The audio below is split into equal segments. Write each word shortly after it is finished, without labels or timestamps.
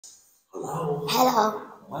Hello. Hello,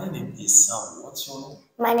 My name is Sam. What's your name?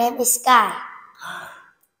 my name is Sky. Kai.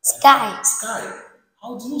 Sky. Sky.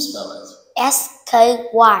 How do you spell it?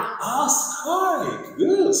 SKY. Sky.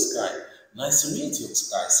 Good, Sky. Nice to meet you,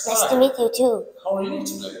 Sky. Nice to Sky. meet you too. How are you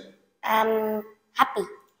today? I'm happy.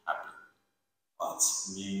 Happy. But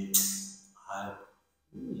me, I,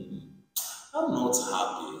 hmm, I'm not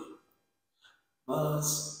happy. But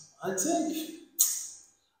I think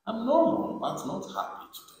I'm normal, but not happy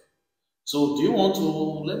today. So do you want to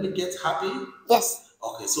let me get happy? Yes.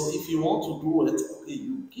 Okay, so if you want to do it, okay,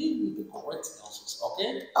 you give me the correct answers,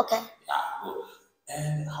 okay? Okay. Yeah, good.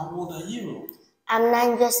 And how old are you? I'm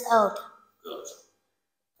 9 years old. Good.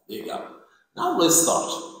 There you go. Now let's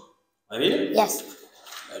start. Ready? Yes.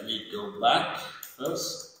 Let me go back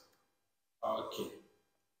first. Okay.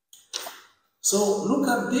 So look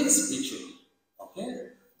at this picture. Okay?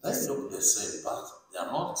 They look the same, but they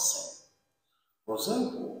are not the same. For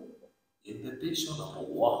example, in the picture number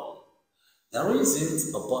one, there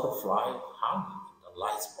isn't a butterfly hanging in the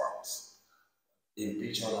light box. In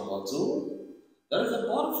picture number two, there is a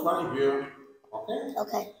butterfly here. Okay?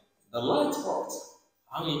 Okay. The light box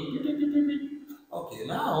hanging. Beep, beep, beep, beep, beep. Okay,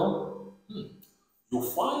 now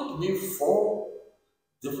you find me four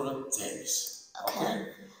different things. Okay?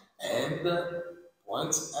 And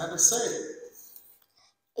point and say.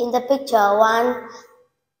 In the picture one,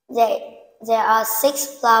 there are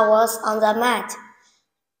 6 flowers on the mat.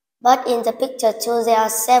 But in the picture two, there are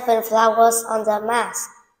 7 flowers on the mat.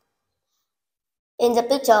 In the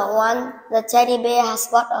picture one, the teddy bear has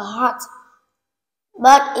got a heart.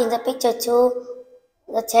 But in the picture two,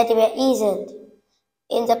 the teddy bear isn't.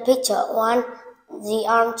 In the picture one, the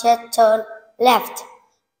armchair turned left.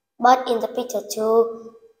 But in the picture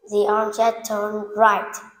two, the armchair turned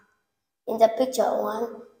right. In the picture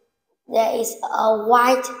one, there is a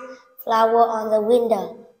white flower on the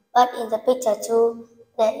window. But in the picture two,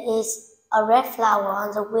 there is a red flower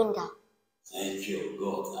on the window. Thank you.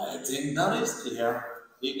 Good. I think that is clear.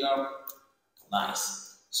 Bigger.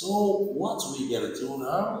 Nice. So what we gotta do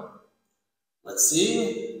now? Let's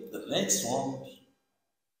see the next one.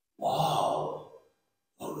 Wow.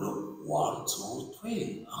 Oh look, 1, 2,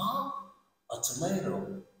 3. Huh? A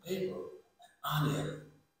tomato, paper, onion.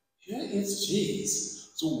 Here is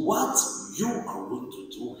cheese. So what you are going to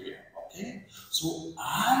do here? Okay. So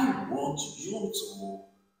I want you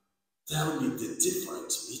to tell me the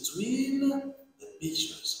difference between the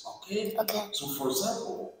pictures. Okay. Okay. So for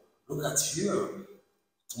example, look at here.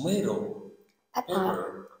 Tomato,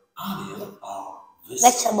 pepper, onion are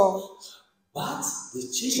vegetables. But the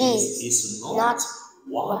cheese is not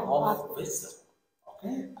one of vegetable.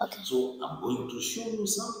 Okay? Okay. So I'm going to show you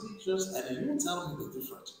some pictures and you tell me the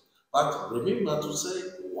difference. But remember to say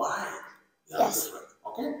why they are different.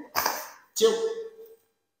 Okay? So,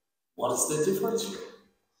 what is the difference here?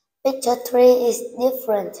 Picture 3 is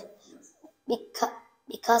different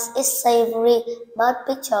because it's savory, but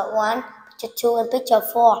picture 1, picture 2, and picture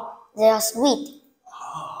 4, they are sweet.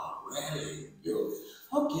 Really good.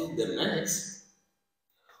 Okay, the next.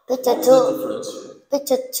 Picture What is 2, the difference here?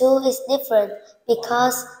 Picture 2 is different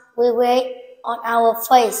because we wear it on our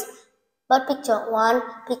face. But picture 1,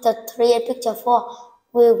 picture 3, and picture 4,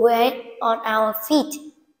 we wear it on our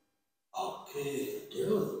feet. Okay,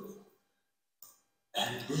 good.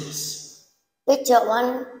 And this? Picture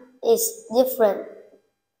 1 is different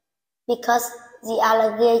because the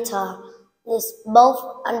alligator is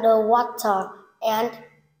both underwater and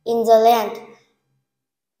in the land.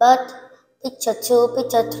 But picture 2,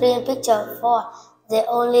 picture 3, and picture 4, they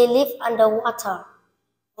only live underwater.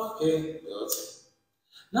 Okay, good.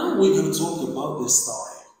 Now we can talk about the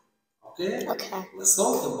story. Okay? Okay. Let's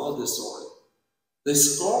talk about the story. The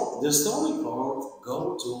story called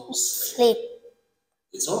Go to Sleep.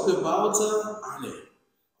 It's all about Annie.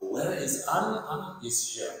 Where is Annie? Annie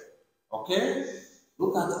is here. Okay?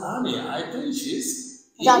 Look at Annie. I think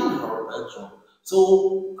she's in her bedroom.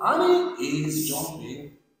 So Annie is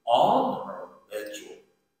jumping on her bedroom.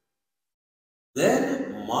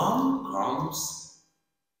 Then mom comes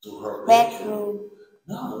to her bedroom.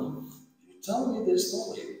 Now, you tell me the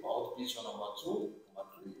story about picture number 2,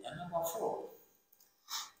 number 3, and number 4.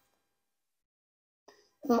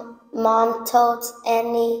 Mom told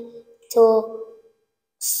Annie to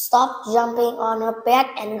stop jumping on her bed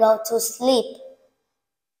and go to sleep.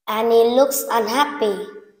 Annie looks unhappy.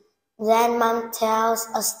 Then Mom tells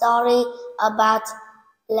a story about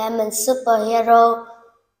lemon superhero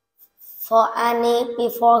for Annie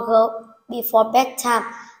before bedtime.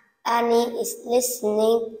 Annie is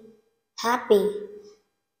listening happy.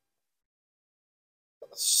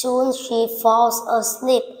 Soon she falls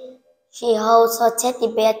asleep. She holds her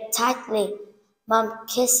teddy bear tightly. Mom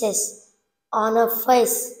kisses on her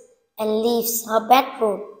face and leaves her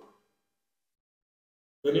bedroom.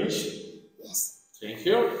 Finish? Yes. Thank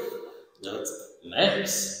you. That's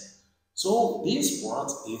next. So this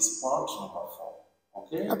part is part number 4.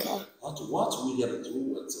 Okay? Okay. But what we're gonna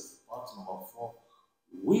do with part number 4,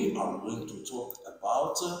 we are going to talk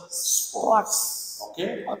about sports.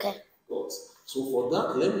 Okay? Okay. Good. So for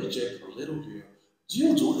that, let me check a little here. Do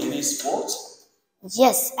you do any sports?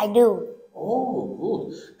 Yes, I do. Oh,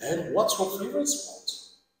 good. And what's your favorite sport?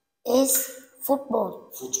 Is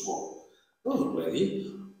football. Football. Oh,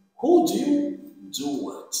 really? Who do you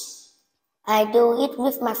do it? I do it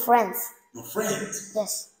with my friends. Your friends?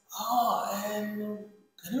 Yes. Ah, and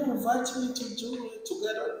can you invite me to do it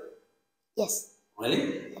together? Yes.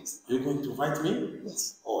 Really? Yes. Are you going to invite me?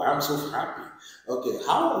 Yes. Oh, I'm so happy. Okay,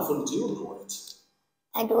 how often do you do it?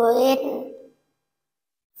 I do it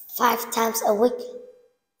 5 times a week.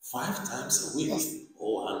 5 times a week? Yes.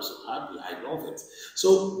 Oh, I'm so happy. I love it.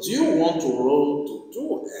 So, do you want to learn to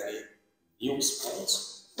do any new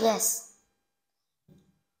sports? Yes.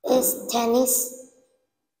 Is tennis?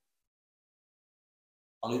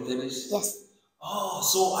 Only tennis? Yes. Oh,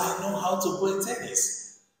 so I know how to play tennis.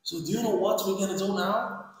 So do you know what we're gonna do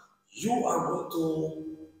now? You are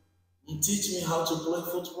going to teach me how to play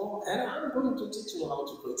football, and I'm going to teach you how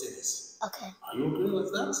to play tennis. Okay. Are you agree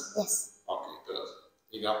with that? Yes. Okay, good.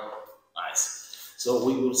 You go. Nice. So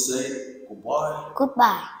we will say goodbye.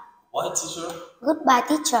 Goodbye. Goodbye, teacher. Goodbye,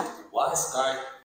 teacher. Goodbye, Sky.